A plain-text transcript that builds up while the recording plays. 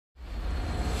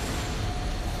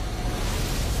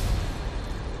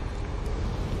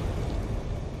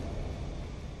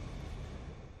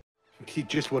you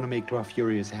just want to make Dwarf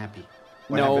Furious happy.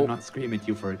 Or No. have him not scream at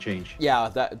you for a change. Yeah,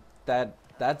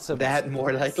 that's a That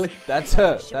more likely. that's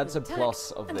a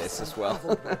plus of this as well.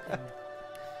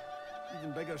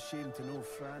 Even bigger shame to know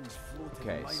Fran's floating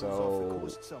Okay, miles so off the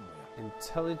coast somewhere.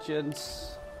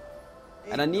 Intelligence,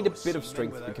 and I need a bit of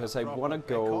strength because I want to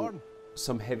go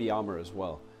some heavy armor as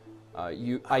well.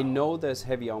 I know there's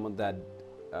heavy armor that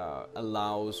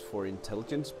allows for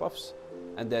intelligence buffs,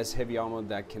 and there's heavy armor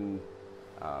that can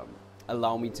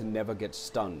allow me to never get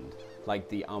stunned, like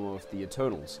the armor of the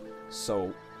Eternals.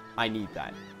 So I need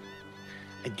that.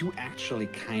 I do actually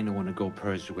kind of want to go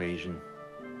Persuasion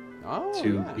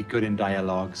to be good in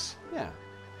dialogues. Yeah.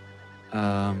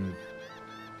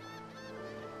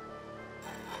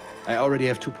 I already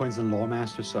have 2 points in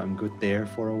Lawmaster, so I'm good there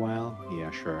for a while.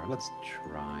 Yeah, sure. Let's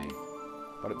try.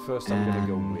 But at first I'm gonna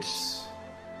go with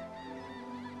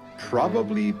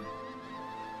probably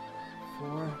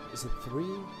 4. Is it 3?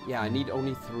 Yeah, I need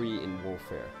only 3 in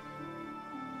Warfare.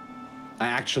 I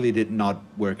actually did not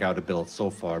work out a build so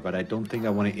far, but I don't think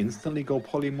I want to instantly go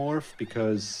Polymorph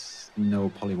because no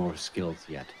Polymorph skills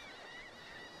yet.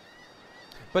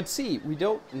 But see, we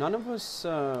don't. None of us.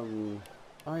 Oh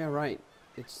yeah, right.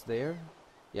 It's there.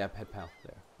 Yeah, Pet Pal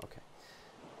there. Okay.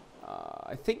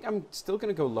 I think I'm still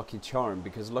gonna go Lucky Charm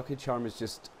because Lucky Charm is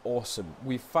just awesome.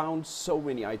 We found so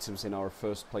many items in our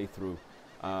first playthrough.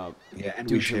 Yeah,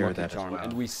 and we share that Charm, as well.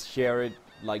 and we share it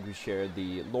like we share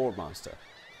the Lore Master,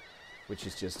 which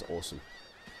is just awesome.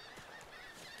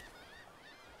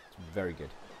 It's very good.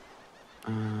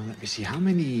 Let me see, how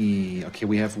many... Okay,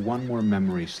 we have one more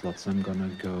memory slot, so I'm gonna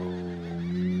go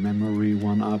memory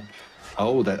one up.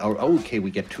 Oh, that... Oh, okay, we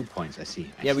get 2 points, I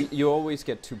see. I see. You always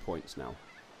get 2 points now.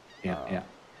 Yeah, yeah.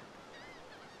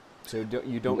 So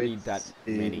you don't need that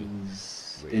many.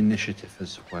 Really. Initiative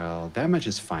as well. Damage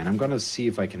is fine. I'm gonna see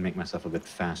if I can make myself a bit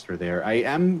faster there. I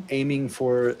am aiming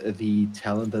for the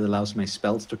talent that allows my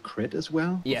spells to crit as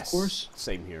well, yes, of course.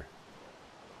 Same here.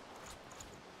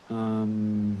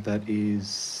 That is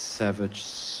Savage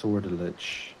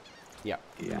Sortilege. Yeah.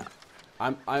 Yeah.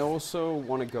 I also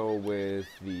want to go with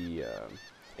the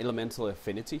Elemental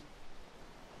Affinity.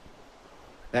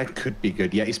 That could be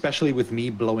good, yeah, especially with me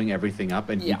blowing everything up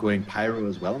and you going Pyro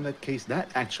as well in that case. That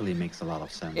actually makes a lot of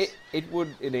sense. It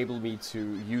would enable me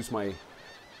to use my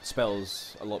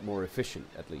spells a lot more efficient,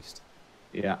 at least.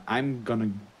 Yeah, I'm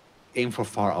gonna aim for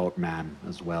Far Out Man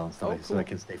as well, so, so I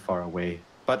can stay far away.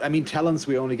 But I mean, talents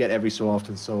we only get every so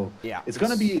often, so it's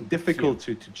gonna be difficult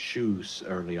to choose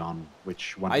early on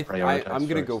which one to prioritize. I'm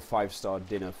gonna go 5-star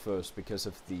dinner first because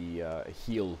of the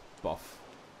heal buff.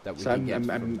 That we can get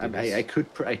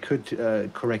I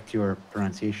could correct your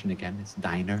pronunciation again. It's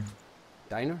diner.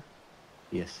 Diner?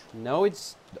 Yes. No,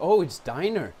 it's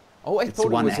diner. Oh, I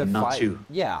thought it was a not 2.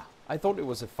 Yeah, I thought it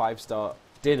was a 5-star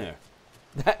dinner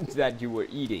that you were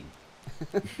eating.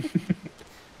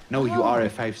 No, you are a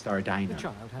 5-star diner. The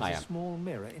child has a small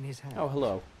mirror in his hand. Oh,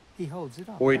 hello. He holds it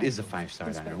up. Or it is a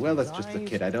 5-star diner. Well, that's just a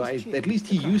kid. At least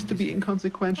he used to be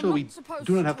inconsequential. We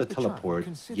do not have the teleport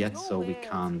yet, so we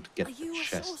can't get the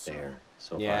chest there.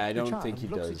 So yeah, I don't think he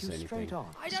does anything.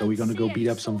 So we're gonna go beat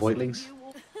up some voidlings.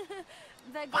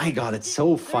 My God, it's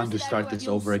so fun to start this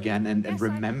over again and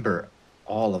remember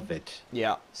all of it.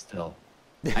 Yeah. Still.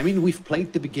 I mean, we've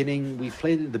played the beginning, we've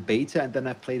played it in the beta, and then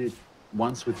I've played it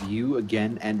once with you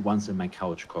again and once in my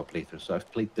couch co-op playthrough. So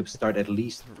I've played the start at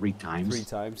least 3 times. 3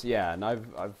 times, yeah, and I've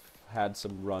had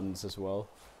some runs as well.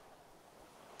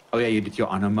 Oh yeah, you did your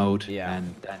honor mode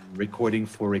and recording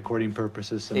for recording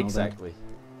purposes and exactly. All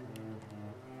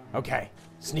that. Okay,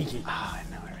 sneaky. Ah, I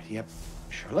know. Yep,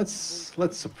 sure.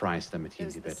 Let's surprise them a teensy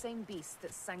bit. It was the same beast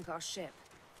that sank our ship.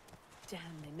 Damn,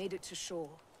 they made it to shore.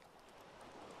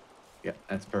 Yeah,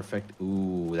 that's perfect.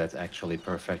 Ooh, that's actually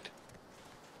perfect.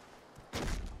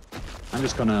 I'm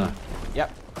just gonna...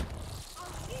 Yep.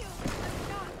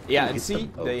 Yeah, and see,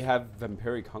 they have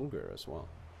vampiric hunger as well.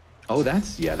 Oh,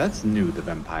 that's new, the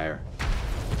vampire.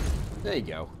 There you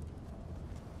go.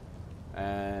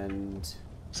 And...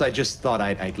 So I just thought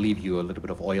I'd leave you a little bit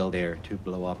of oil there to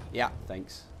blow up. Yeah,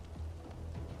 thanks.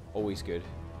 Always good.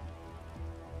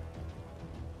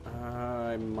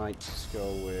 I might just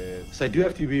go with... So I do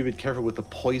have to be a bit careful with the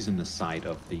poisonous side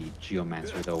of the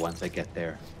Geomancer, though, once I get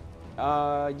there.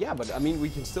 Yeah, but I mean, we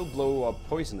can still blow up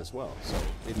poison as well, so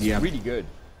it's really good.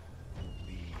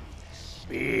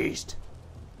 Beast.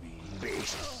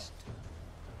 Beast.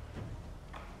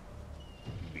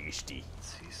 Beastie. Let's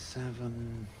see,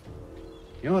 7...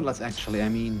 You know what, let's actually, I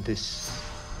mean, this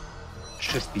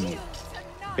should be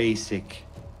basic.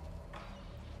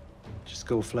 Just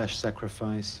go flesh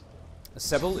sacrifice.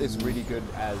 Sebel is really good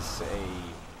as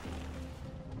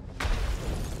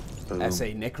as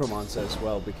a necromancer as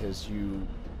well, because you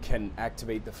can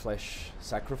activate the flesh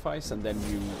sacrifice, and then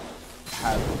you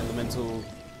have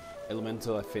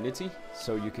elemental affinity,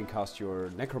 so you can cast your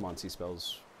necromancy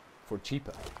spells for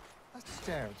cheaper. Let's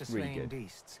stare at the Really slain good.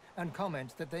 beasts and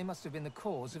comment that they must have been the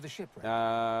cause of the shipwreck.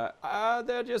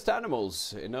 They're just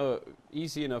animals, you know,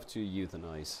 easy enough to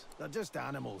euthanize. They're just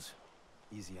animals.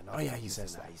 Easy enough. Oh yeah, to he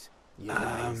says that.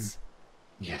 euthanize.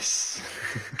 Yes.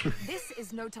 This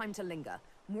is no time to linger.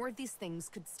 More of these things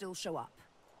could still show up.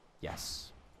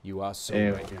 Yes, you are so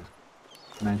There right. we go.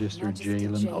 Magister Magister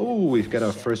Jalen. Jalen. Oh, we've got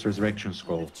our Shit. first resurrection I'd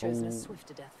scroll. have chosen a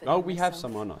swifter death for Oh, him we have myself.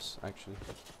 some on us, actually.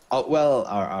 Oh, well,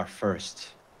 our first.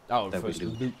 Oh, That we first do.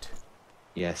 loot.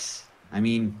 Yes. I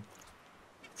mean,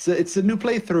 it's a new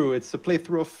playthrough. It's a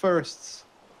playthrough of firsts.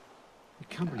 You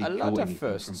can't really A go lot of anything from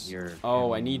firsts. here.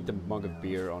 Oh, I need the mug of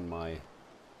beer on my...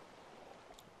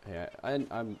 Yeah, I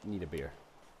need a beer.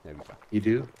 There we go. You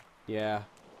do? Yeah.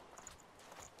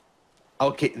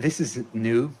 Okay, this is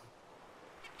new.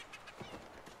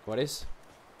 What is?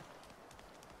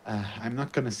 I'm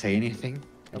not gonna say anything.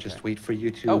 I'll Okay. just wait for you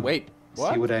to Oh, wait.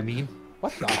 What? see what I mean.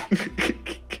 What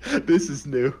the? This is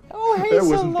new. Oh, hey, That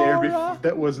wasn't there. Laura.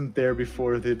 That wasn't there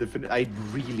before the I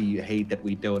really hate that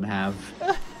we don't have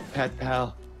Pet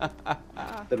Pal.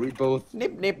 That we both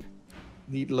Nip, nip.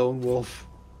 need Lone Wolf.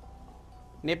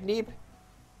 Nip, nip.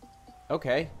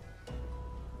 Okay.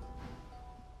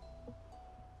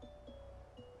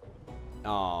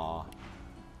 Aw.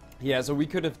 Yeah, so we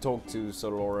could have talked to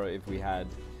Solora if we had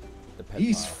the pet.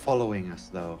 He's file. following us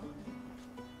though.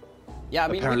 Yeah, I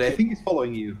mean, Apparently, I we think he's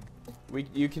following you.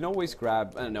 you can always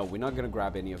grab. No, we're not gonna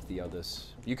grab any of the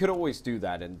others. You could always do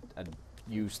that and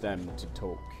use them to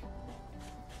talk.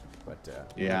 But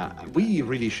we're Yeah, not gonna do we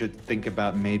really should think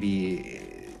about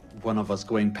maybe one of us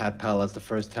going Pet Pal as the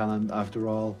first talent after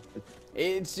all. that.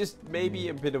 It's just maybe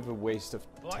a bit of a waste of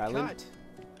Like talent. cat.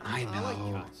 I I like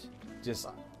know. cats. Just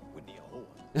Wouldn't need a horn.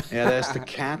 Yeah, there's the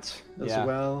cat as Yeah.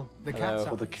 well. The Hello. cat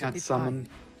For the summons cat a big summon.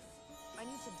 I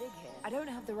need to dig here. I don't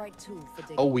have the right tool for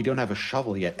digging. Oh, we don't have a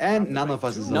shovel yet, and none of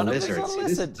us is a None of us is lizard. a See,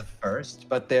 this is lizard. the first,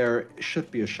 but there should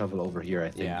be a shovel over here, I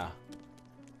think, yeah,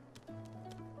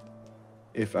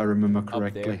 if I remember up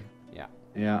correctly. there. Yeah.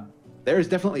 Yeah, there's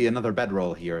definitely another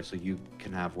bedroll here, so you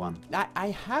can have one. I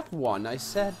have one. I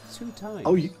said 2 times.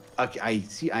 Oh, you, okay, I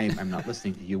see. I'm not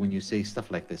listening to you when you say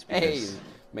stuff like this. Hey, Because,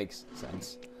 makes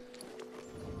sense.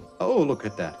 oh, look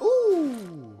at that.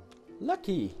 Ooh,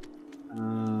 lucky.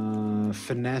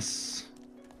 Finesse.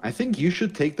 I think you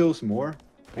should take those more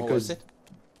What because was it?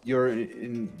 you're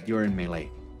in melee.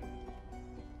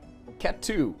 Cat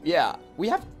 2. Yeah, we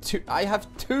have 2. I have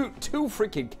two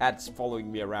freaking cats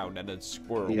following me around and a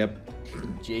squirrel. Yep.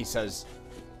 Jesus.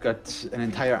 Got an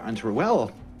entire entourage.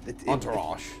 Well,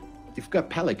 Entourage. you've got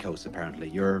palicos apparently.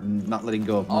 You're not letting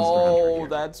go of Monster Hunter Oh, here.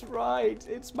 that's right.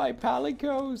 It's my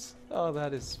palicos. Oh,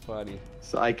 that is funny.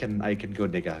 So I can go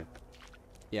dig out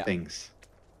Yeah. things.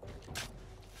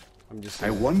 I'm just I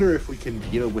wonder if we can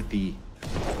deal with the.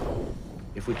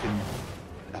 If we can.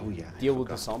 Oh yeah. I deal with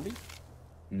the forgot. zombie.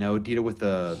 No, deal with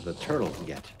the turtle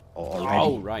yet already.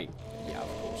 Oh, right. Yeah, of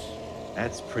course.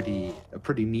 That's a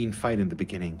pretty mean fight in the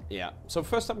beginning. Yeah. So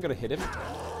first I'm gonna hit him.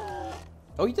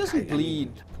 Oh, he doesn't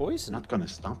bleed It's poison. not gonna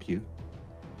stop you.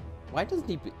 Why doesn't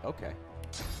he? Okay.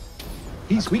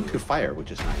 He's weak to fire,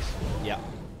 which is nice. Yeah.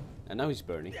 And now he's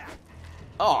burning.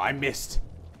 Oh, I missed.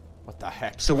 What the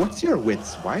heck? So what's your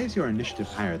wits? Why is your initiative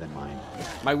higher than mine?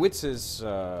 My wits is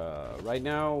right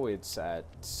now it's at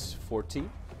 14.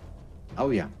 Oh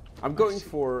yeah. I'm going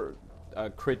for a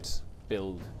crit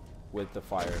build with the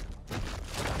fire.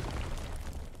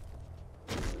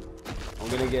 I'm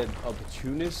gonna get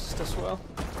opportunist as well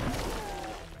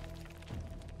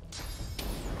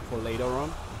for later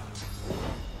on.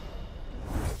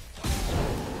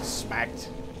 Smacked.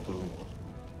 Boom.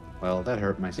 Well, that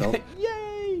hurt myself.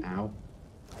 Yay! Ow.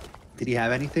 Did he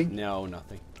have anything? No,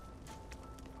 nothing.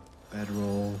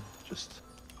 Bedroll. Just.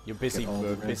 You're busy, Get all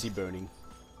the busy rest. burning.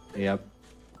 Yep.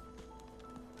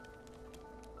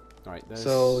 All right. There's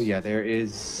So yeah, there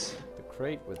is the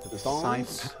crate with the the thongs.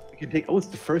 side. We can take. Oh, it's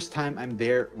the first time I'm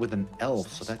there with an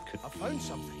elf, so that could I be found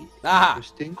something. Ah!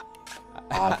 interesting.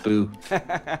 Ah, boo.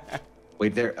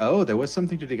 Wait, there. Oh, there was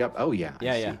something to dig up. Oh yeah. I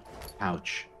Yeah, see. yeah.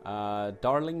 Ouch.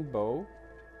 Darling bow,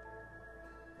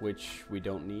 which we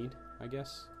don't need, I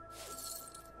guess,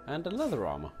 and a leather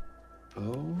armor.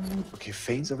 Oh, okay.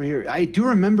 Fane's over here. I do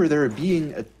remember there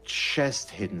being a chest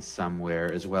hidden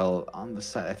somewhere as well on the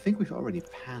side. I think we've already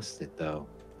passed it though.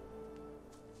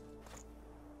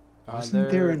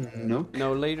 Wasn't there a nook?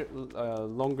 No, later,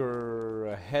 longer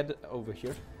ahead over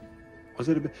here. Was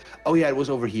it a bit? Oh yeah, it was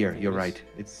over here. You're right.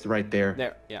 It's right there.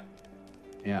 There, yeah.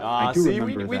 Yeah, Ah, I do see,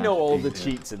 remember we that know all being the there.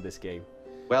 cheats in this game.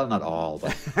 Well, not all,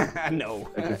 but No.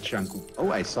 a good chunk.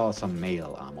 Oh, I saw some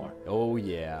mail armor. Oh,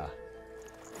 yeah.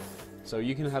 So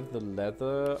you can have the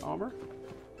leather armor?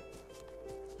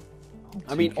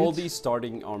 I mean, all these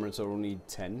starting armors are only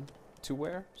 10 to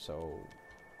wear, so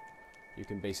you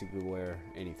can basically wear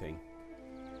anything.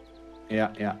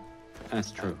 Yeah, yeah,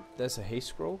 that's true. There's a haste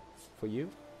scroll for you.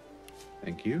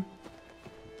 Thank you.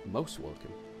 Most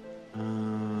welcome.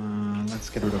 Let's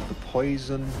get rid of the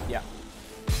poison. Yeah.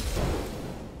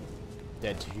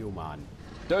 Dead human.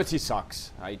 Dirty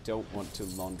socks. I don't want to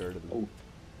launder them. Oh,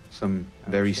 some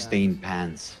very stained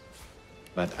pants.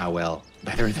 But ah well,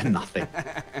 better than nothing.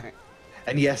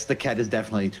 And yes, the cat is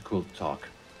definitely too cool to talk.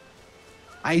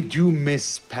 I do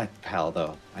miss Pet Pal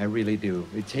though. I really do.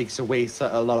 It takes away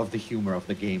a lot of the humor of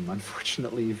the game,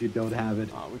 unfortunately, if you don't have it.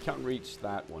 We can't reach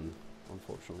that one,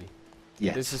 unfortunately.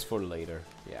 Yeah. This is for later.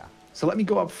 Yeah. So let me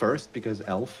go up first because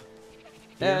elf.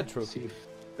 Yeah, true. See if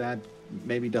that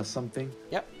maybe does something.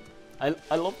 Yep.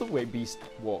 I love the way Beast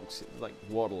walks, like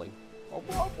waddling.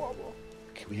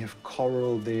 Okay, we have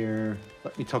Coral there.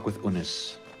 Let me talk with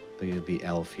Unis, the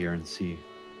elf here, and see.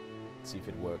 See if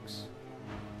it works.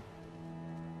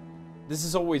 This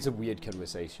is always a weird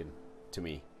conversation to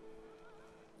me.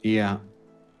 Yeah.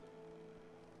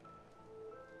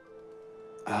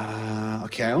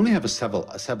 Okay, I only have a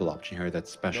Sebel option here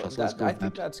that's special. So let's go I with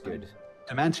think that. that's good.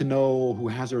 Demand to know who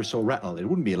has her so rattled. It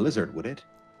wouldn't be a lizard, would it?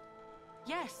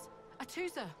 Yes,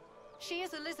 Atusa. She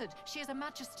is a lizard. She is a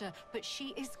magister, but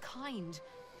she is kind.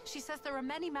 She says there are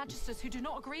many magisters who do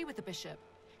not agree with the bishop.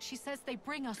 She says they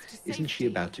bring us to safety. Isn't she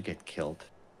about to get killed?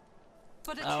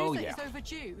 But Atusa is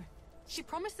overdue. She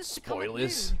promises to come at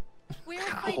Spoilers. noon. We're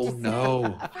afraid Oh to see no!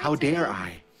 her. How dare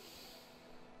I?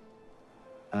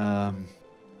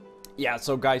 Yeah,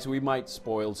 so guys, we might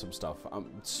spoil some stuff.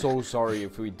 I'm so sorry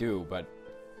if we do, but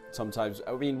sometimes,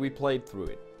 I mean, we played through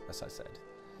it, as I said.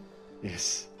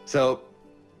 Yes. So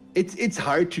it's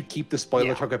hard to keep the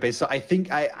spoiler talk base. So I think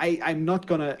I'm not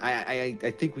gonna. I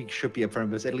think we should be upfront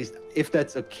with this, at least if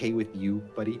that's okay with you,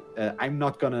 buddy. I'm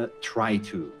not gonna try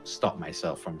to stop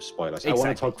myself from spoilers. Exactly. I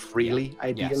want to talk freely,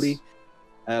 ideally.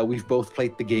 Yes. We've both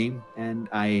played the game, and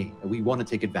we want to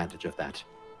take advantage of that.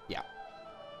 Yeah.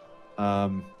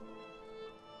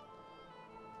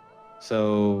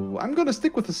 So I'm gonna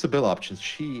stick with the Sibylla options.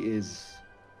 She is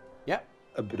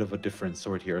a bit of a different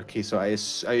sort here. Okay, so I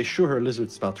assure her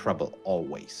lizards spell trouble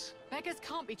always. Beggars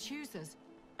can't be choosers.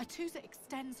 Atusa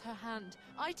extends her hand.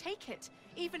 I take it,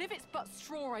 even if it's but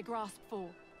straw I grasp for.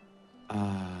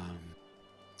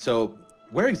 So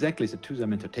where exactly is Atusa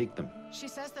meant to take them? She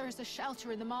says there is a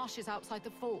shelter in the marshes outside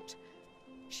the fort.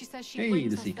 She says she Hey,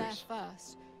 brings the us Seekers. there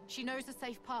first. She knows a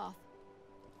safe path.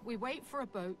 We wait for a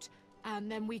boat, and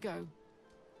then we go.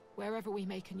 Wherever we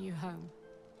make a new home.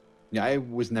 Yeah, I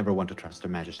was never one to trust a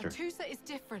magister. Atusa is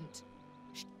different.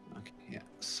 Okay, yeah.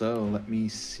 So let me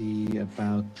see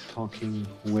about talking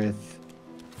with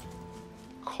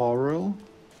Coral.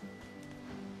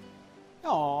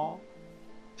 Aww.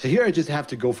 So here I just have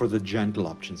to go for the gentle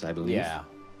options, I believe. Yeah.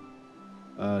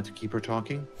 To keep her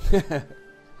talking.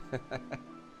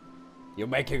 You're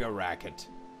making a racket.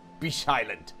 Be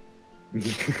silent.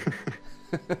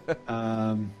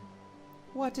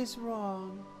 What is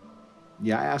wrong?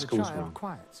 Yeah, I ask The her what's child wrong.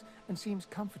 quiets and seems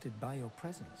comforted by your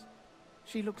presence.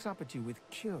 She looks up at you with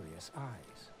curious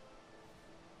eyes.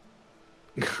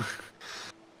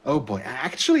 Oh boy, I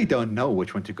actually don't know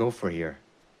which one to go for here.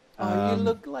 You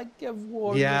look like a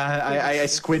warrior. Yeah, I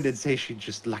princess. squint and say she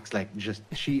just looks like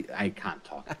I can't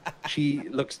talk. She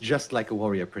looks just like a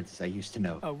warrior princess I used to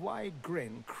know. A wide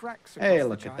grin cracks across Hey, the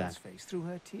look at child's that. face through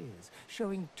her tears,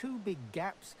 showing two big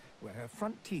gaps where her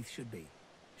front teeth should be.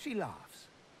 She laughs.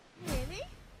 Really?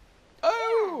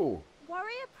 Oh!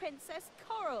 Warrior Princess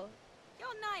Coral.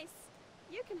 You're nice.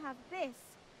 You can have this.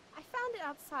 I found it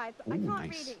outside, but I Ooh, can't nice.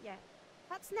 read it yet.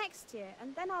 That's next year,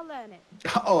 and then I'll learn it.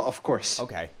 Oh, of course.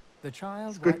 Okay. The child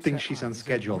It's a good wipes thing her she's on eyes and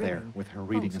schedule there grinning, with her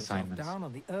reading pulls herself assignments. down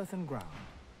on the earthen ground.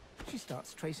 She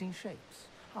starts tracing shapes,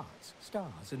 hearts,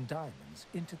 stars, and diamonds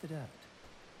into the dirt.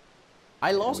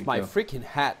 I we lost my go. freaking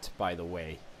hat, by the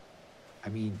way. I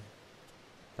mean,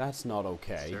 That's not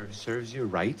okay. serves you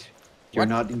right. You're What?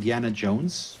 not Indiana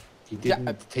Jones. You Yeah,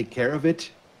 didn't take care of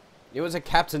it. It was a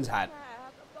captain's hat.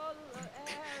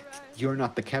 You're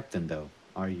not the captain, though,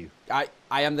 are you? I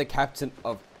am the captain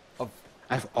of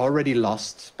I've already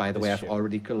lost, by the This way, I've ship.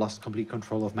 already lost complete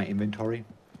control of my inventory,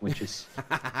 which is...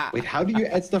 Wait, how do you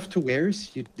add stuff to wares?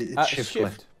 It's shift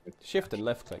left. Shift and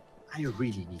left click. I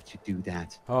really need to do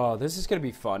that. Oh, this is gonna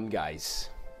be fun, guys.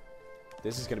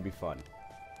 This is gonna be fun.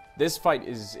 This fight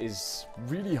is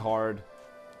really hard.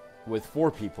 with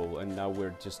 4 people, and now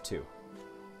we're just 2.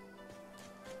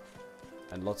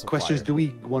 And lots of Questions, fire. do we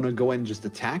want to go and just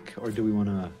attack, or do we want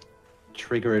to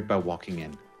trigger it by walking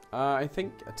in? I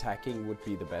think attacking would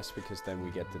be the best, because then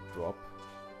we get the drop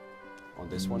on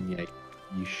this one. Yeah,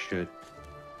 you should.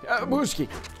 Mooski!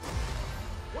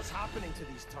 What's happening to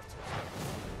these turtles?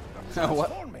 What?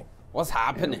 Transforming. What's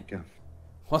happening? There we go.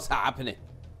 What's happening?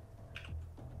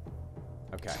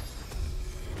 Okay.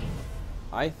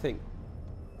 I think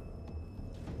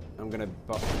I'm gonna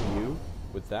buff you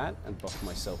with that, and buff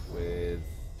myself with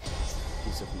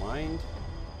Peace of Mind.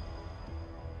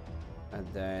 And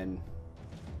then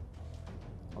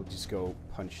I'll just go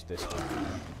punch this one.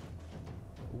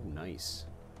 Ooh, nice.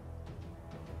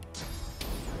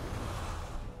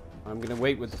 I'm gonna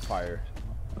wait with the fire.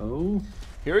 Oh.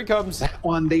 Here he comes! That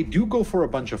one, they do go for a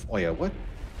bunch of... Oh yeah, what?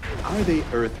 Are they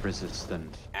earth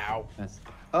resistant? Ow. That's...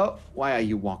 Oh, why are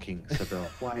you walking, Sybil?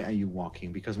 Why are you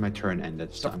walking? Because my turn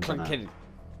ended. Stop clicking.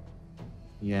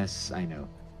 Yes, I know.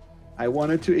 I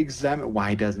wanted to examine...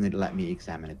 Why doesn't it let me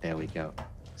examine it? There we go.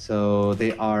 So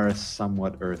they are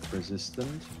somewhat earth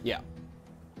resistant. Yeah.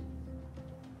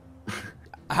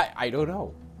 I don't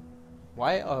know.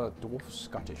 Why are dwarves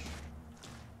Scottish?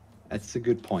 That's a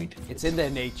good point. It's in their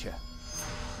nature.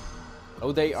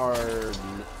 Oh, they are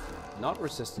not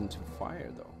resistant to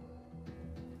fire, though.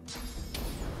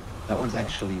 That one's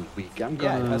actually weak. I'm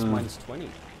gonna... Yeah, it has -20.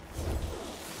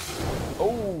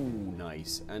 Oh,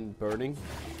 nice. And burning.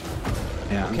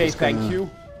 Yeah, Okay, thank you.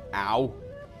 Ow.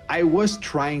 I was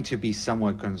trying to be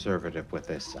somewhat conservative with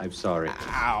this. I'm sorry.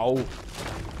 Ow.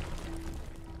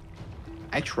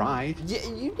 I tried. Yeah,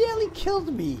 you nearly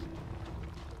killed me.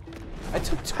 I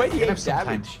took 28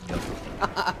 damage.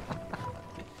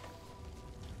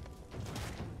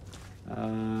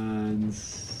 And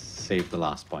save the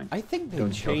last point. I think they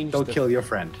Don't changed don't the kill your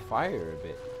friend. fire a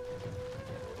bit.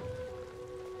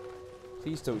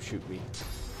 Please don't shoot me.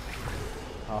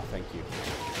 Oh, thank you.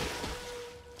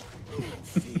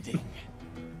 Feeding.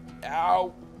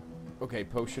 Ow! Okay,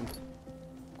 potion.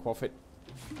 Quaff it.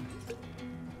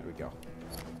 There we go.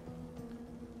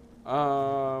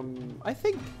 I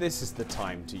think this is the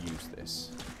time to use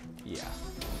this. Yeah.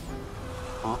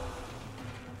 Huh?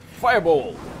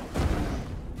 Fireball!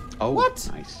 Oh, What?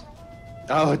 nice.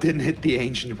 Oh, it didn't hit the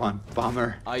ancient one.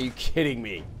 Bummer. Are you kidding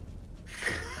me?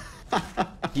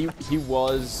 he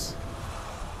was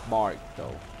marked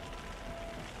though.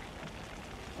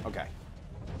 Okay.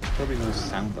 Probably no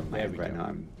sound on my There head we right go. now.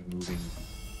 I'm moving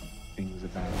things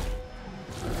about.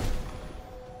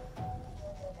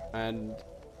 And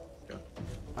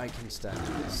I can stand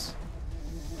this.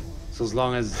 So as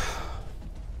long as...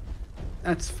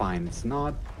 That's fine. It's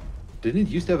not... Didn't it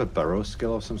used to have a burrow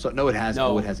skill of some sort? No, it has. No.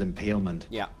 Oh, it has impalement.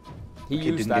 Yeah. He Okay,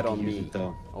 used didn't that get to on use me it,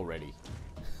 though. already.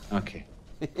 Okay.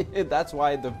 That's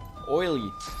why the oily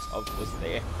stuff was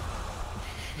there.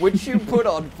 Which you put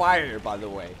on fire, by the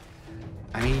way.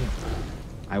 I mean,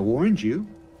 I warned you.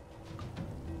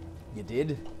 You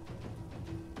did?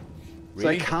 So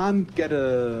I Really? can't get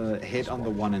a hit on the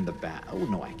one in the back. Oh,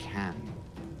 no, I can.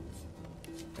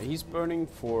 He's burning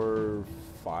for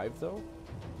 5 though?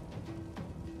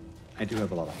 I do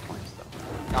have a lot of points, though.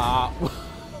 Ah,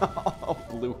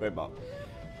 blew him up.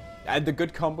 And the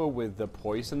good combo with the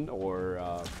poison or...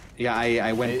 Yeah,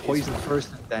 I went It's poison first,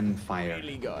 then fire.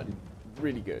 really good.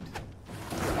 Really good.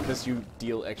 Because you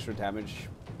deal extra damage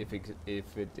if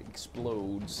it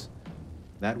explodes.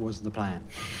 That was the plan.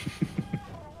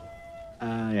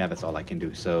 Yeah, that's all I can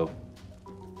do, so...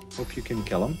 Hope you can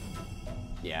kill him.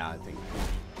 Yeah, I think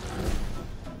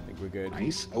we're good.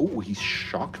 Nice. Oh, he's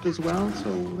shocked as well, so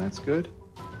that's good.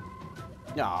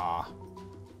 Ah.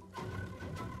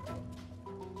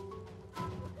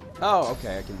 Oh,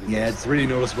 okay, I can do Yeah, this. it's really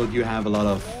noticeable you have a lot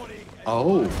of...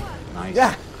 Oh, nice.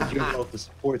 Yeah. You have a lot of the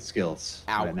support skills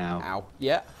Ow, right now. ow.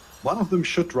 Yeah. One of them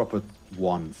should drop a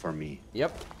 1 for me.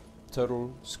 Yep.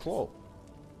 Turtle's Claw.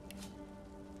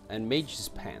 And Mage's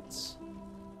Pants.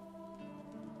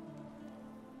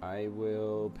 I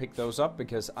will pick those up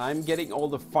because I'm getting all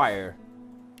the fire.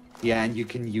 Yeah, and you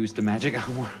can use the magic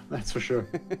armor, that's for sure.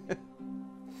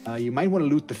 You might want to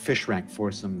loot the fish rack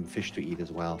for some fish to eat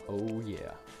as well. Oh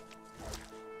yeah.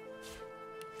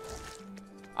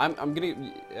 I'm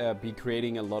gonna be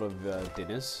creating a lot of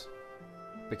dinners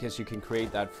because you can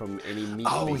create that from any meat.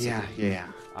 Oh basically.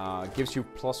 yeah. Gives you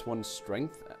 +1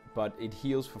 strength, but it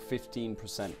heals for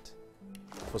 15%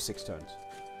 for 6 turns.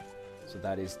 So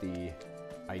that is the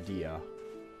idea.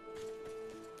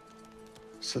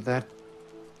 So that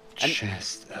And-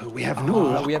 chest. We have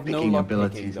no we have no lockpicking lockpicking,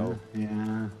 abilities. though.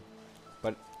 Yeah.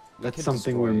 But we That's can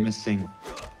something we're destroy it. missing.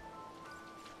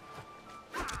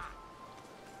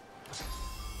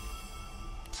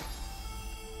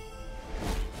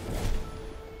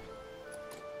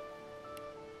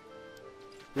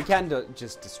 We can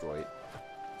just destroy it.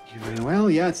 Well,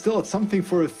 yeah, it's something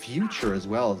for a future as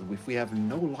well. If we have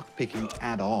no lockpicking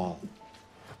at all.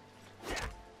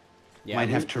 Yeah, might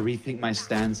have to rethink my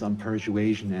stance on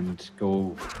persuasion and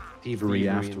go thievery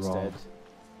after instead. All.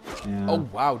 Yeah. Oh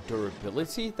wow,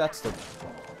 durability? That's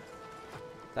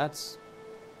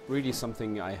really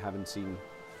something I haven't seen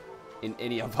in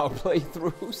any of our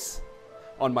playthroughs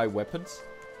on my weapons.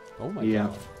 Oh my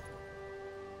god.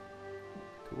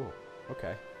 Cool.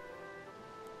 Okay.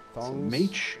 Thongs.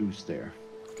 Mage shoes there.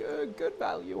 Good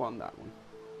value on that one.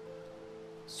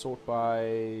 Sort by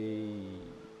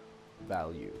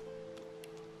value.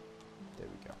 There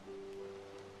we go.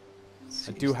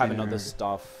 I do have another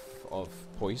stuff of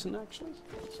poison actually,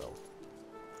 so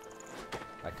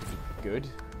that could be good.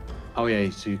 Oh yeah,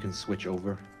 so you can switch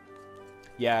over.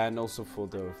 Yeah, and also for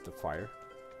the fire.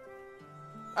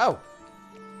 Oh!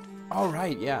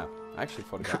 Alright, yeah. I actually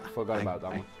forgot about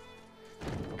that one.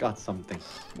 Got something.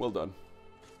 Well done.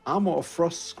 Armor of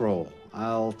Frost Scroll.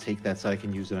 I'll take that so I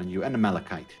can use it on you. And a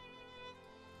Malachite.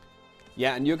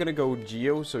 Yeah, and you're gonna go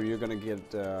Geo, so you're gonna get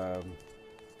the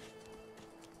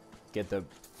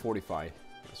Fortify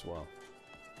as well.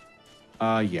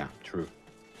 Yeah, true.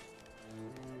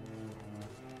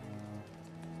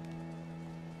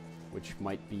 Which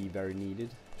might be very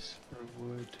needed.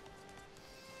 Wood.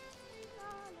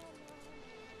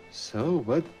 So,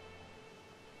 but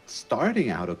starting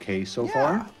out okay so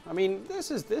far. I mean, this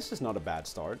is not a bad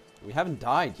start. We haven't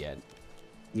died yet.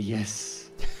 Yes.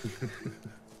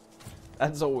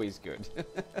 That's always good.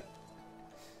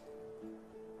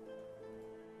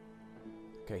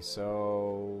 Okay,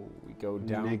 so we go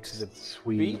down to the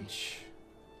beach.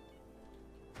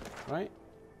 Right?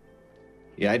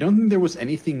 Yeah, I don't think there was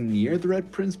anything near the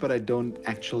Red Prince, but I don't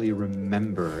actually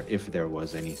remember if there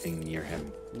was anything near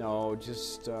him. No,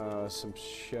 just some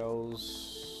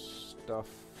shells, stuff,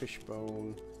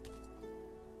 fishbone.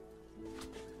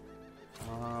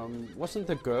 Wasn't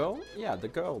the girl? Yeah, the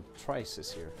girl Trice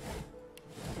is here.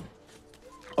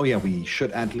 Oh yeah, we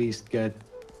should at least get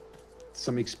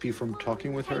some XP from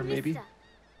talking with her, maybe?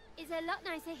 It's a lot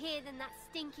nicer here than that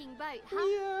stinking boat, huh?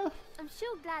 Yeah. I'm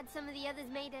sure glad some of the others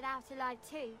made it out alive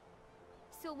too.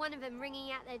 Saw one of them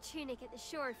wringing out their tunic at the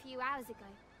shore a few hours ago.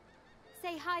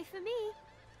 Say hi for me.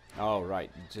 Oh, right.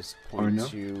 Just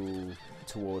point you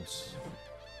towards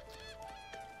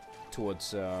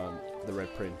the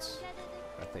Red Prince,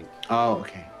 I think. Oh,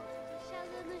 okay.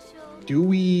 Do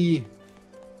we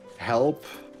help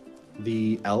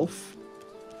the elf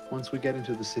once we get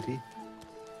into the city?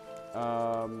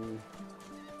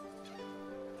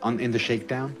 In the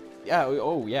shakedown? Yeah,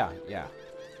 oh yeah.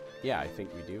 Yeah, I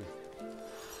think we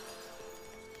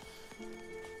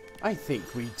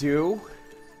do.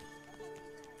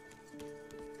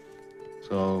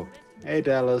 So, hey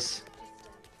Dallas.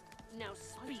 Now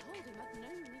speak.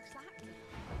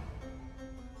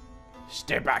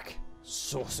 Stay back,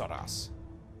 sorcerers.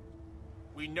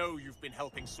 We know you've been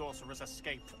helping sorcerers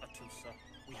escape, Atusa.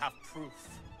 We have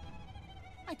proof.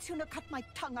 I'd sooner cut my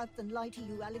tongue out than lie to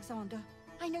you, Alexander.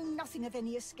 I know nothing of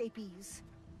any escapees.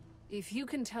 If you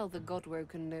can tell the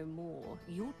Godwoken no more,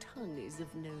 your tongue is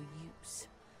of no use.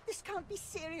 This can't be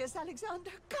serious,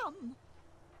 Alexander. Come.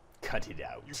 Cut it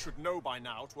out. You should know by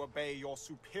now to obey your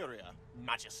superior,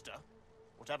 Magister,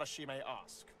 whatever she may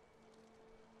ask.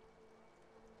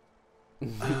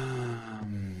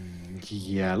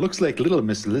 Yeah, looks like little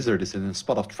Miss Lizard is in a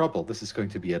spot of trouble. This is going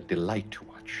to be a delight to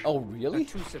watch. Oh, really?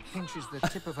 Atusa pinches the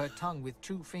tip of her tongue with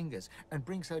 2 fingers and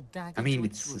brings her dagger I mean, to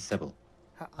it's its Sybil.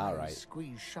 Her eyes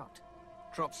squeeze shut.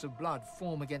 Drops of blood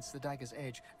form against the dagger's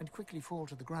edge and quickly fall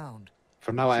to the ground.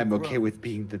 For now, I'm okay with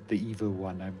being the evil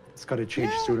one. It's got to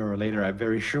change sooner or later, I'm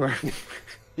very sure.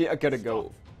 Yeah, I gotta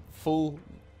go full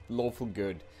lawful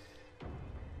good.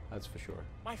 That's for sure.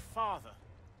 My father,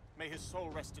 may his soul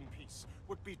rest in peace,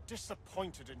 would be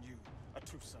disappointed in you,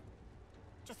 Atusa.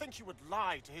 To think you would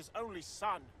lie to his only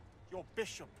son, your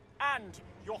bishop, and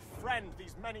your friend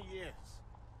these many years.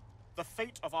 The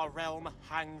fate of our realm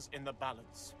hangs in the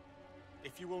balance.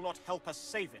 If you will not help us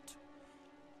save it,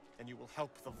 then you will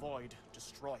help the Void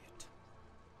destroy it.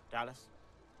 Dallas?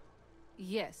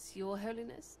 Yes, Your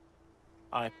Holiness?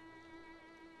 I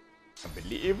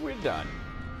believe we're done.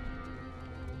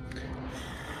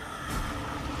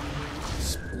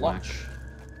 Splotch.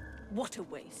 What a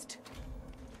waste.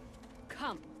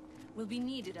 Come, we'll be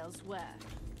needed elsewhere.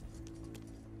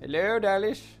 Hello,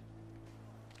 Dalish.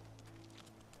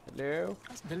 Hello.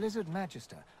 The Lizard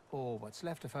Magister, or what's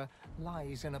left of her,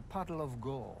 lies in a puddle of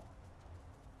gore.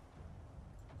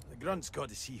 The grunt's got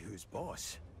to see who's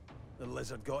boss. The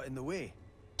lizard got in the way.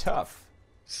 Tough.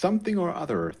 Something or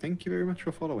other. Thank you very much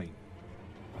for following.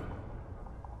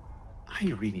 I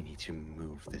really need to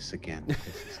move this again. This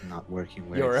is not working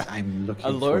where Your I'm looking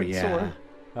alerts for.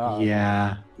 or?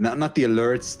 Yeah, not the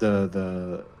alerts.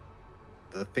 The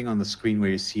thing on the screen where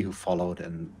you see who followed,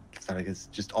 and it's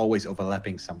just always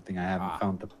overlapping something. I haven't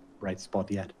found the right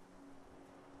spot yet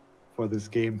for this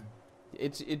game.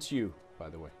 It's you, by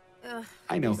the way.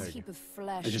 I know. This heap of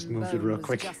flesh I just and moved it bone real was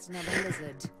quick. just another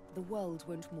lizard. The world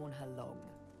won't mourn her long.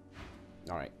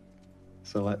 All right.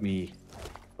 So let me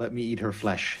eat her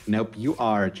flesh. Nope, you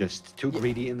are just too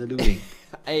greedy in the looting.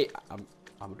 Hey, I'm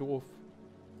a dwarf.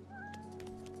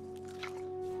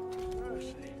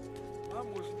 I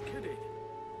wasn't kidding.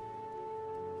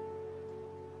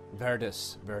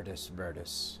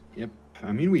 Verdus. Yep.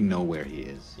 I mean, we know where he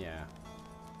is. Yeah.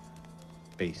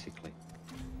 Basically.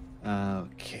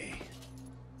 Okay.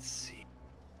 Let's see.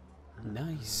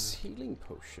 Nice healing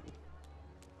potion.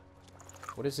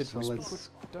 What is it? So let's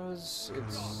does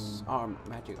it's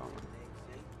magic armor.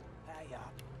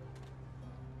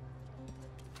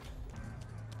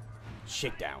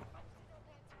 Shakedown.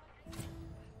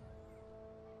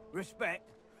 Respect.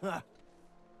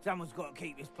 Someone's got to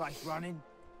keep this place running.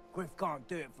 Griff can't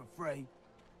do it for free.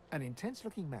 An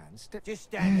intense-looking man stepped. Just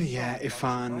stand Yeah, aside,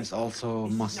 Ifan right? is also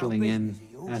This is no muscling in business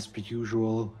of yours. as per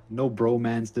usual. No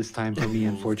bromance this time for me,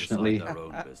 unfortunately.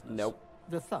 Nope.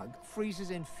 The thug freezes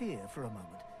in fear for a moment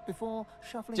before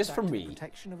shuffling Just back for to me. the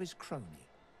protection of his crony.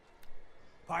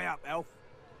 Pay up, elf.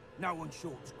 No one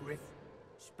shorts Griff.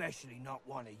 Especially not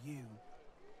one of you.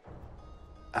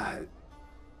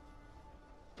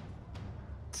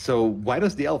 So why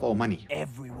does the elf owe money?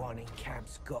 Everyone in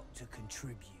camp's got to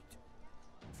contribute.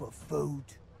 For food,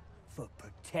 for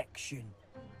protection,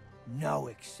 no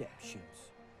exceptions.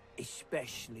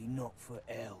 Especially not for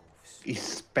elves.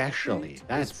 Especially.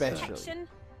 That's Especially.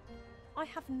 I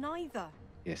have neither.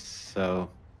 yes. So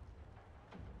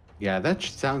yeah, that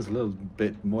sounds a little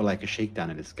bit more like a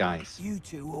shakedown in disguise. You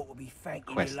two ought to be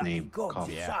thanking Quest your lucky name, gods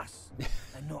coffee. it's Yeah. us,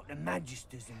 and not the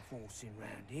magisters enforcing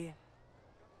round here.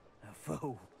 A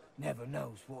fool never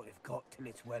knows what they've got till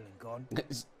it's well and gone.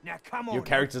 Now come on. Your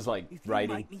character's like If you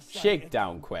writing make me say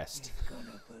shakedown it, quest it's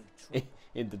gonna be true.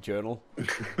 in the journal.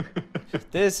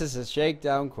 This is a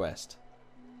shakedown quest.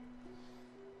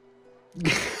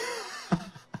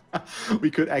 We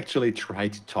could actually try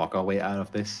to talk our way out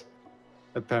of this.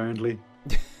 Apparently.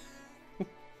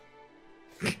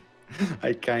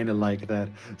 I kind of like that.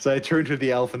 So I turn to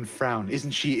the elf and frown.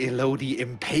 Isn't she Elodie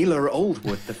Impaler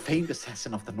Oldwood, the famed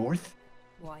assassin of the north?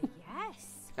 Why,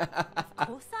 yes. Of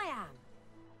course I am.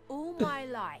 All my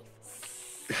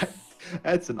life.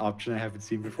 That's an option I haven't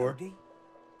seen before. Melody?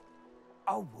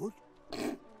 I would.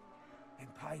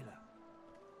 Impaler.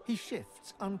 He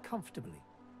shifts uncomfortably.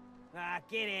 Ah,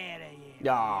 get out of here.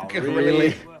 No,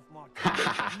 Really? Worth my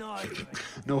time. No,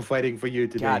 No fighting for you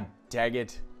today. God dang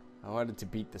it. I wanted to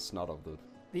beat the snot of the...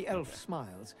 The elf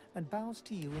smiles and bows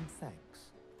to you in thanks.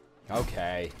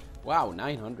 Okay. Wow,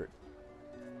 900.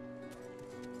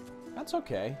 That's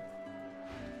okay.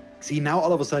 See, now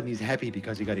all of a sudden he's happy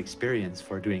because he got experience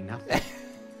for doing nothing.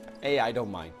 Hey, I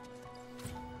don't mind.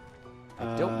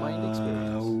 I don't mind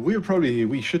experience.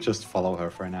 We should just follow her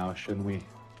for now, shouldn't we?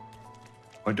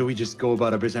 Or do we just go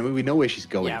about our business? I mean, we know where she's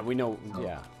going. Yeah, we know.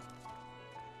 Yeah.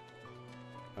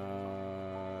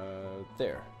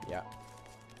 There. Yeah.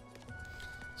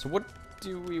 So what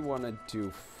do we want to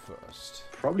do first?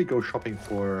 Probably go shopping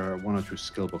for 1 or 2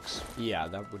 skill books. Yeah,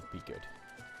 that would be good.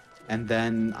 And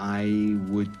then I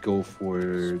would go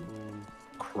for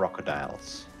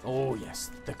crocodiles. Oh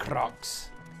yes, the crocs.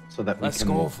 So that Let's we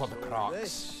can go for the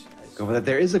crocs. go for that.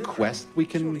 There is a quest we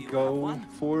can go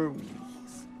for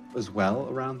as well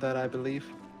around that, I believe.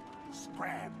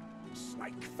 Scram,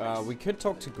 snake. We could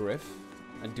talk to Griff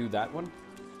and do that one.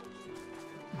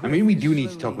 I mean, we do need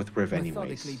to talk with Griff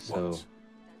anyways, so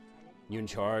You in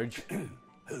charge?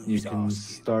 you can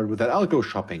start with that. I'll go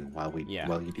shopping while you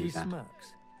do He that.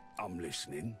 smirks. I'm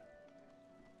listening.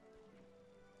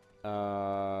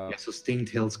 Yeah, so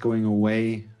Stingtail's going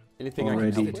away. Anything Already. I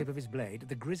At can the help tip with? of his blade,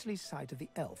 the grisly sight of the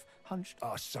elf hunched.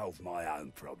 I solve my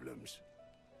own problems.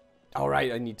 All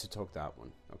right, I need to talk that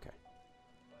one. Okay.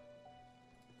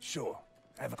 Sure.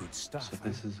 Have a good stuff. So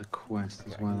this is a quest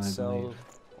as Okay, I well, can I sell believe.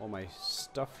 all my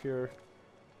stuff here.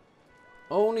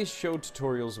 Only show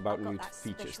tutorials about Got new that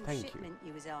features. special Thank you. shipment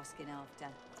you was asking after.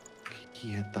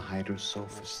 He had the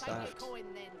Hydrosophus That. that.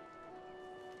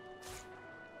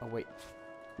 Oh wait,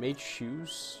 made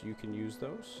shoes. You can use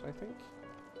those, I think.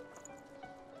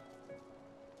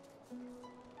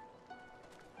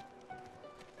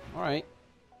 All right.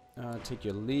 Take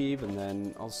your leave, and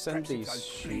then I'll send Perhaps if these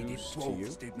those bleeding shoes to you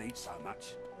dwarves did need so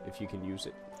much. if you can use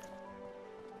it.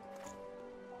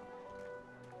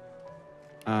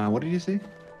 What did you say?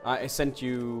 I sent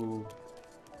you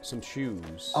some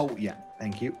shoes. Oh, yeah.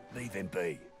 Thank you. Leave him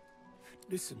be.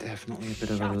 Listen, Definitely a bit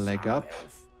of a leg up.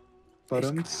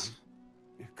 Bottoms.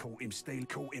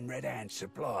 Caught him red-hand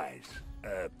supplies.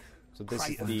 So this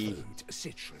is the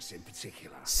citrus in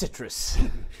particular. Citrus.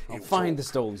 I'll find the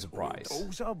stolen surprise. All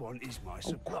I want is my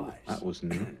supplies. Cool. That was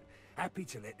new. Happy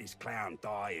to let this clown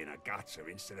die in a gutter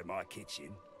instead of my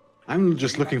kitchen. I'm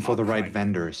just looking for the right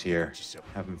vendors here.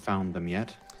 Haven't found them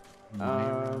yet.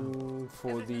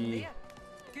 For the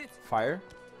fire,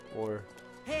 or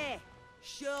hey,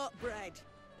 shortbread.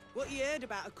 What you heard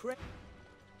about a crate?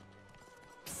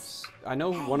 I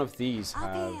know one of these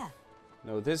have.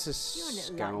 No, this is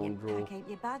scoundrel.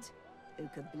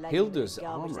 Hilda's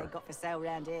armor.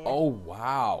 Oh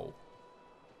wow.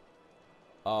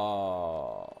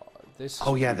 This.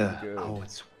 Oh yeah, good.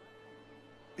 it's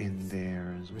in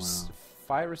there as well.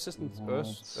 Fire resistance,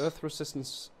 earth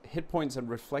resistance, hit points, and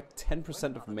reflect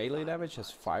 10% of melee damage as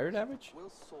fire damage.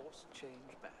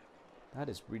 That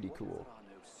is really cool.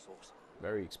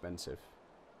 Very expensive.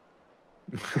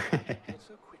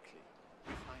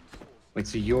 Wait,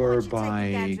 so you're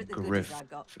by Griff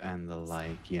and the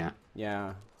like, yeah.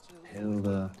 Yeah.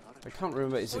 Hilda. I can't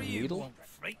remember, is it Needle?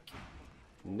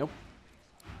 Nope.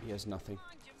 He has nothing.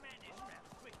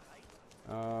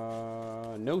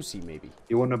 Nosy maybe.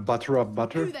 You wanna butter up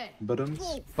butter?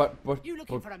 Buttons? But you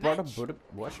looking for a butter, match?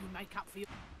 what? You make up for your...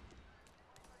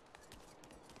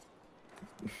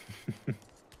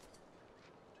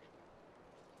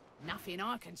 Nothing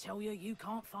I can tell you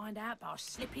can't find out by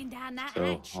slipping down that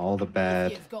hatch. All the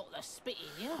bad. You've got the spit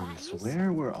in you, So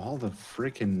where were all the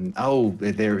freaking? Oh,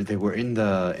 they were in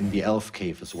the elf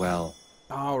cave as well.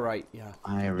 Oh right, yeah.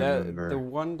 I remember. The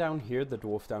one down here, the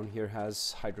dwarf down here,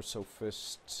 has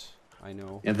Hydrosophist. I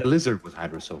know. Yeah, the lizard was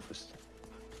Hydrosophist.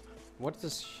 What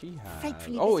does she have?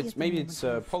 Oh, maybe it's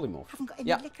polymorph. Haven't got any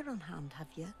yeah. liquor on hand, have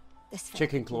you?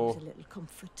 Chicken claw. A little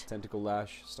comfort. Tentacle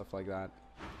lash, stuff like that.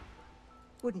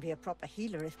 Wouldn't be a proper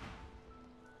healer if...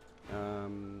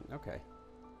 Okay.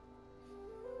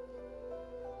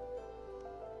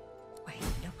 Wait,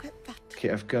 look at that.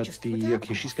 Okay, I've got the...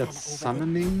 Okay, she's got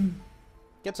summoning.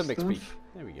 Get some XP.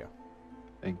 There we go.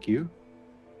 Thank you.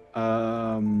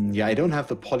 Yeah, I don't have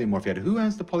the polymorph yet. Who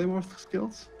has the polymorph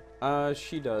skills?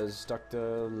 She does,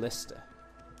 Dr. Lister.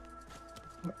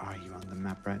 Where are you on the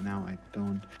map right now? I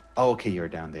don't... Oh, okay, you're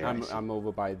down there. I'm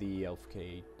over by the elf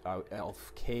cave.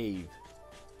 Elf cave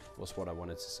was what I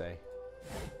wanted to say.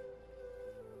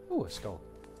 Ooh, a skull.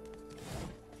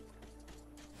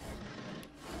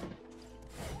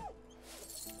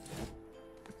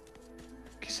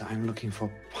 Okay, so I'm looking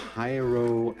for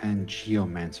Pyro and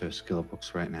Geomancer skill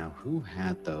books right now. Who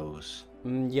had those?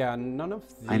 Yeah, none of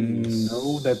these. I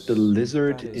know that the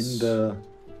lizard in the...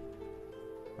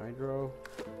 Hydro.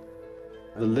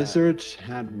 The lizard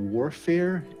had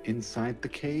warfare inside the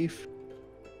cave.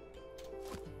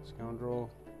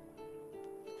 Scoundrel.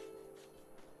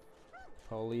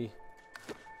 Poly.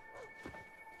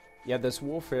 Yeah, there's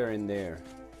warfare in there.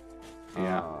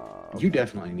 Yeah. Okay. You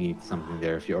definitely need something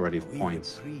there if you already have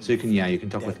points. So you can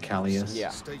talk with Callius. Yeah.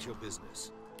 State your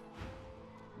business.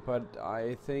 But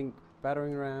I think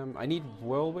battering ram. I need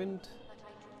whirlwind.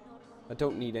 I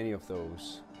don't need any of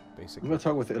those, basically. I'm gonna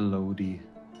talk with Elodie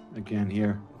again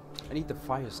here. I need the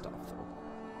fire stuff though.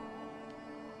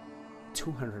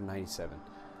 297.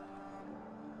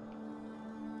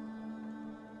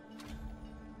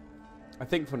 I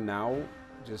think for now,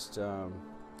 just gonna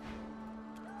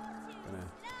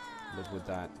live with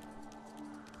that.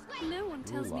 No one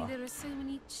tells me there are so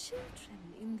many children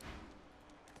in.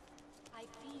 I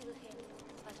feel him.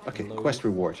 Okay, quest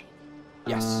reward.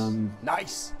 Yes.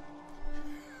 Nice.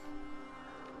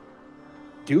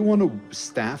 Do you want to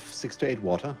staff 6 to 8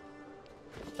 water?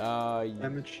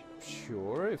 Damage?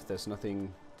 Sure, if there's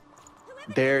nothing.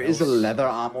 There is a leather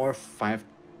armor, 5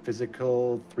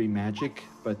 physical, 3 magic,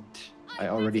 but I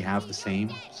already have the same.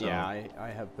 So. Yeah, I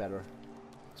have better.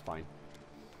 It's fine.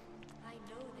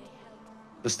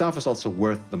 The staff is also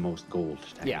worth the most gold,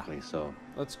 technically, so...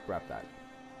 Let's grab that.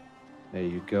 There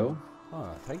you go.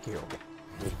 Oh, thank you.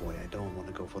 Oh boy, I don't want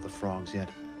to go for the frogs yet.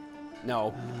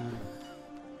 No.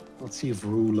 Let's see if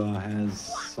Rula has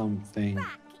something.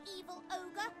 Back, evil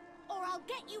ogre, or I'll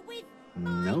get you with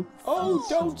Nope. Oh,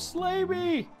 don't slay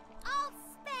me! I'll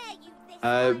spare you this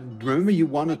time. Remember you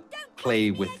want to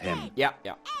play with him. Yeah,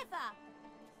 yeah. Ever.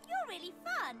 You're really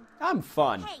fun. I'm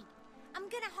fun. Hey, I'm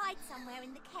gonna hide somewhere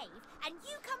in the cave, and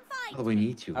you come find Well, we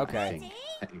need to, Okay. I think,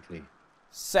 technically.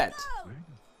 Set.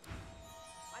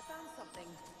 I found something.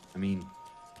 I mean...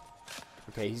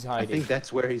 Okay, he's I hiding. think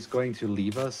that's where he's going to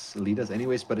lead us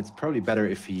anyways, but it's probably better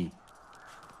if he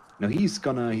No,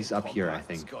 he's up here, I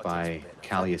think, by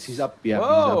Callius. He's up, yeah, he's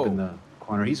up in the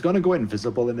corner. He's gonna go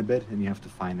invisible in a bit, and you have to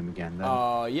find him again then.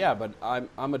 Yeah, but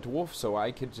I'm a dwarf, so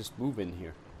I could just move in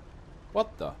here.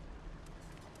 What the?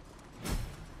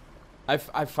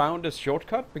 I found a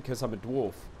shortcut because I'm a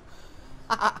dwarf.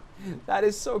 That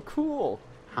is so cool.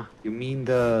 Huh, you mean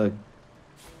the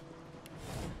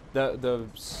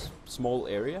small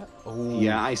area? Oh.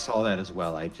 Yeah, I saw that as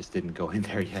well. I just didn't go in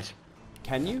there yet.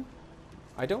 Can you?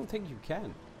 I don't think you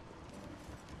can.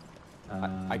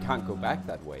 I can't go back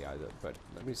that way either, but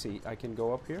let me see. I can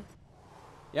go up here.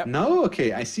 Yep. No,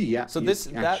 okay, I see. Yeah. So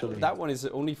that one is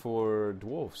only for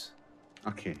dwarves.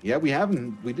 Okay. Yeah, we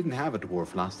didn't have a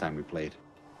dwarf last time we played.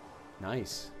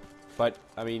 Nice. But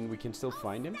I mean, we can still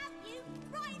find him.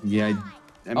 Yeah.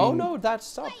 I mean, oh no, that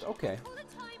stopped. Okay.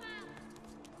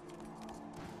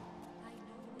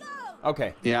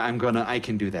 Okay. Yeah, I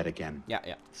can do that again. Yeah,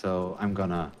 yeah. So I'm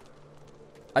gonna.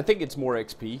 I think it's more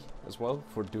XP as well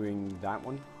for doing that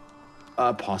one.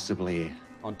 Possibly.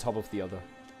 On top of the other,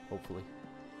 hopefully.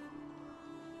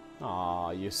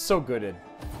 Aw, you're so good at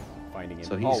finding it.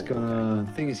 So he's gonna.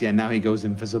 The thing is, yeah, now he goes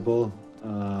invisible.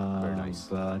 Very nice.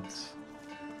 But.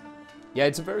 Yeah,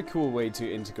 it's a very cool way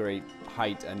to integrate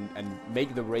height and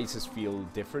make the races feel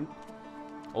different.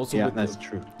 Also, yeah, with that's the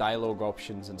true. dialogue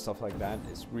options and stuff like that,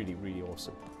 it's really, really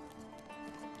awesome.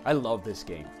 I love this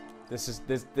game. This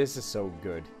is so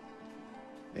good.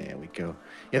 There we go.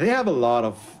 Yeah, they have a lot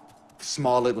of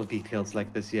small little details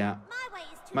like this. Yeah.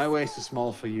 My way is too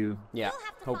small for you. Yeah.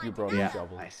 Hope you brought a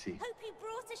shovel. I see. Hope you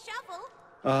brought a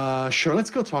shovel. Sure. Let's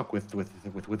go talk with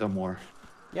Amor.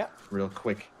 Yeah. Real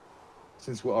quick,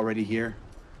 since we're already here.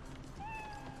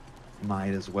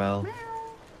 Might as well.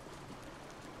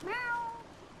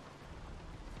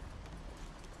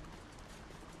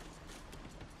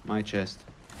 My chest.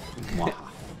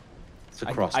 It's a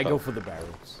crossbow. I go for the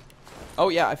barrels. Oh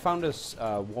yeah, I found this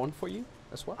one for you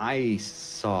as well. I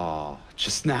saw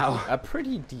just now. A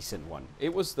pretty decent one.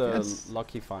 It was the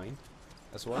lucky find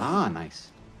as well. Ah, nice.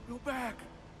 You're back.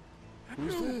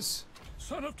 Who's this?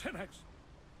 Son of Tenax.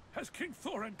 Has King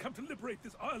Thorin come to liberate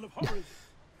this Isle of Horrors?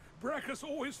 Brachus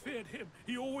always feared him.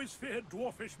 He always feared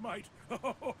dwarfish might.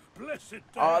 Oh, blessed day.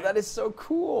 Oh, that is so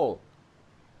cool.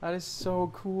 That is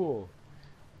so cool.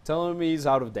 Telling me he's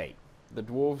out of date. The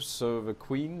dwarves serve a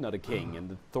queen, not a king,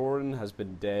 and Thorin has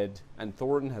been dead. And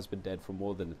Thorin has been dead for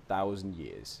more than 1,000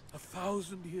 years.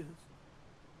 1,000 years?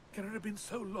 Can it have been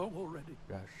so long already?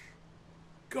 Gosh.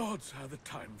 Gods, how the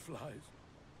time flies.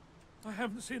 I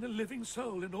haven't seen a living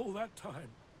soul in all that time.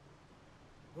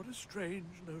 What a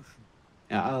strange notion.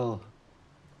 Yeah,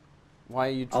 Why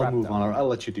are you trapped? I'll move on. I'll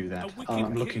let you do that.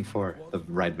 I'm looking for the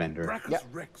right vendor. Brachus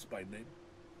Rex by name.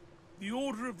 The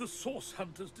Order of the Source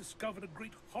Hunters discovered a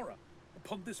great horror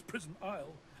upon this prison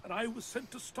isle, and I was sent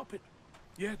to stop it.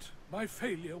 Yet my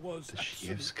failure was Does she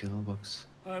have skill books?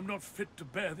 I am not fit to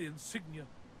bear the insignia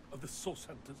of the Source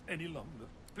Hunters any longer.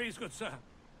 Please, good sir,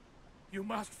 you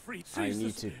must free. I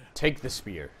need to take the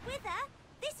spear. Wither,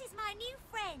 this is my new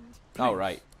friend. Oh,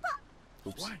 right.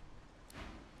 Oops. Why?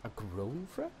 A grown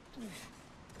friend?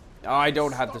 Oh, I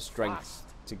don't have the strength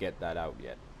to get that out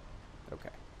yet. Okay.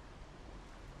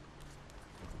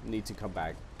 Need to come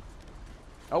back.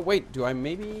 Oh wait, do I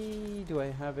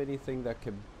have anything that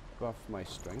could buff my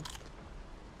strength?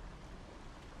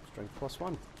 Strength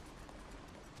 +1.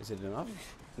 Is it enough?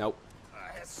 Nope.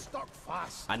 Stuck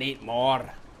fast. I need more.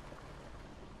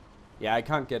 Yeah, I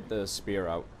can't get the spear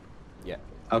out yet.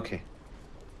 Okay.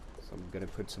 So I'm gonna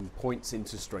put some points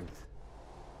into strength.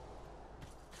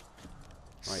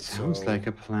 Right, Sounds like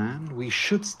a plan. We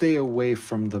should stay away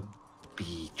from the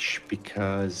beach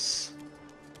because...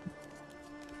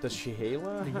 Does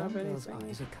Shihela have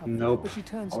anything? Nope.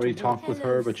 Already talked with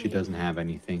her, but she doesn't have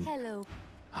anything. Hello.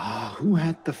 Ah, who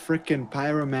had the frickin'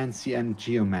 pyromancy and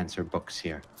geomancer books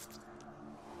here?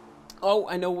 Oh,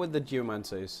 I know what the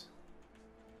geomancer is.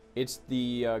 It's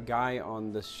the guy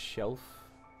on the shelf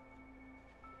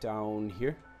down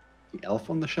here. The elf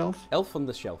on the shelf? Elf on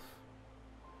the shelf.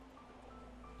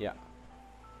 Yeah.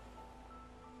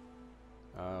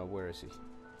 Where is he?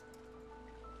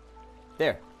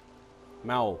 There.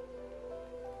 Mal.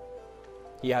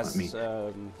 He has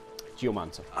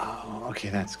geomancer. Oh, okay,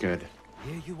 that's good.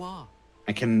 Here you are.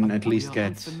 I can at least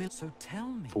get So tell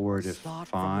me. 4 to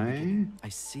 5. I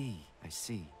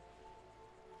see.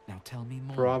 Now tell me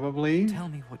more. Probably. Tell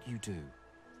me what you do.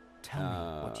 Tell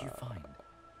me what you find.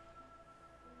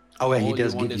 Oh, yeah, he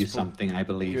does give you something, I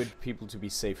believe. Good people to be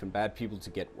safe and bad people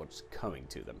to get what's coming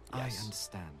to them. Yes. I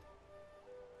understand.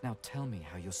 Now tell me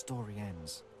how your story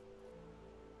ends.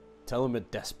 Tell him a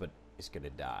despot is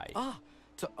gonna die. Ah,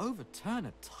 To overturn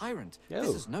a tyrant, this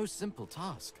is no simple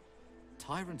task.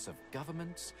 Tyrants of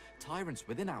governments, tyrants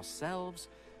within ourselves,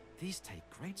 these take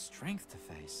great strength to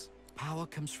face. Power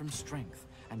comes from strength,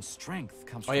 and strength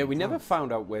comes from Oh yeah, we never growth.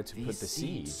 found out where to These put the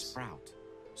seeds. sprout.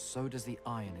 So does the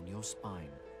iron in your spine.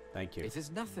 Thank you. It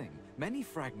is nothing. Many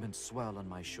fragments swirl on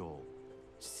my shore.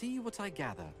 See what I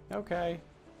gather. Okay.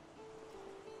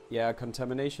 Yeah,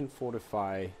 contamination,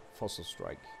 fortify, fossil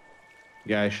strike.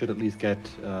 Yeah, I should at least get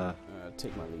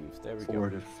take my leave. There we go.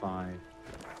 Fortify.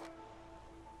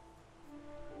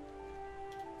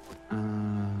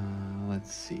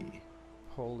 Let's see.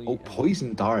 Holy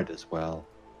poison dart as well.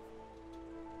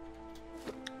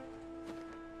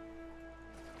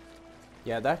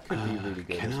 Yeah, that could be really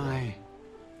good. Can as well. I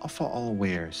offer all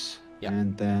wares? Yeah.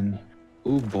 And then,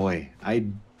 oh boy,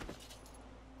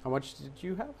 How much did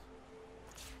you have?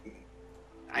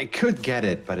 I could get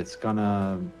it, but it's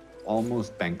gonna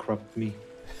almost bankrupt me,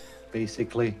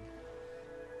 basically.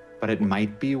 But it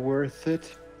might be worth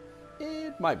it.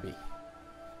 It might be.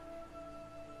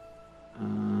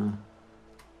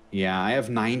 Yeah, I have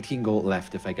 19 gold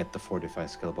left if I get the Fortify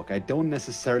skill book. I don't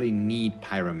necessarily need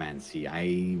Pyromancy.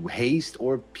 Haste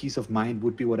or Peace of Mind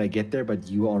would be what I get there, but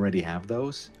you already have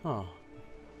those. Oh.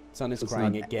 Sun is So it's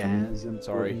crying not again. as important.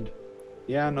 Sorry.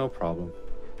 Yeah, no problem.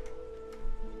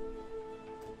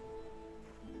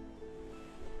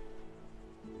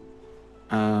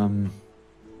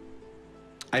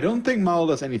 I don't think Maul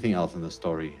does anything else in the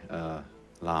story,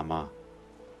 Llama.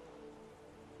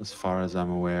 As far as I'm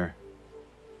aware.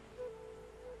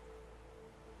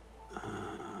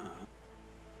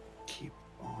 Keep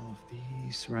all of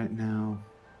these right now.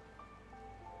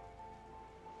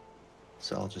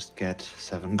 So I'll just get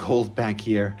 7 gold back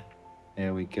here.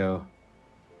 There we go.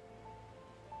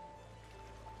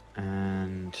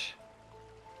 And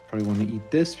probably want to eat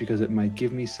this because it might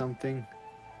give me something.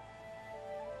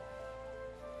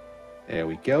 There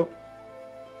we go.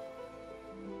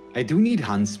 I do need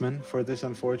Huntsman for this,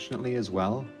 unfortunately, as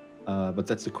well. But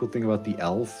that's the cool thing about the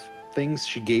elf things.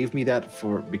 She gave me that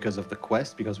because of the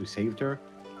quest, because we saved her.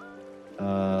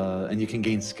 And you can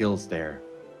gain skills there.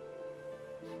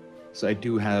 So I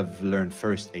do have learned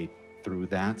first aid through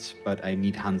that, but I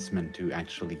need Huntsman to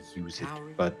actually use it.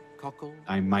 But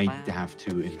I might have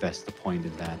to invest a point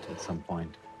in that at some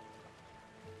point.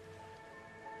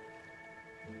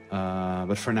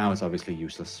 But for now, it's obviously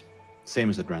useless. Same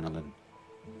as Adrenaline.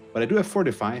 But I do have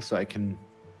Fortify, so I can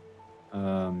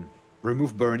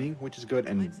remove Burning, which is good,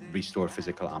 and restore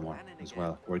physical armor as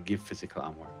well, or give physical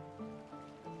armor.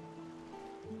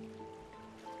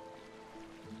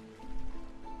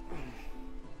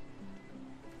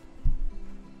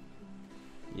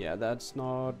 Yeah, that's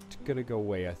not gonna go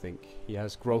away, I think. He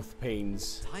has growth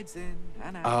pains. Tides in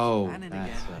and out, Oh, and in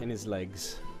that's again. In his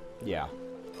legs. Yeah.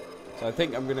 So I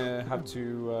think I'm gonna have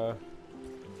to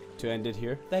end it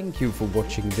here. Thank you for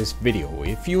watching this video.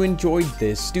 If you enjoyed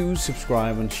this, do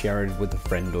subscribe and share it with a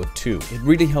friend or two. It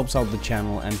really helps out the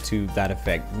channel and to that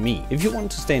effect me. If you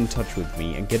want to stay in touch with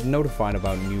me and get notified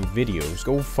about new videos,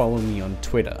 go follow me on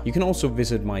Twitter. You can also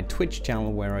visit my Twitch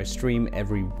channel where I stream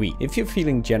every week. If you're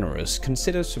feeling generous,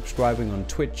 consider subscribing on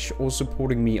Twitch or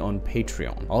supporting me on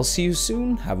Patreon. I'll see you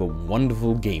soon. Have a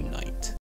wonderful game night.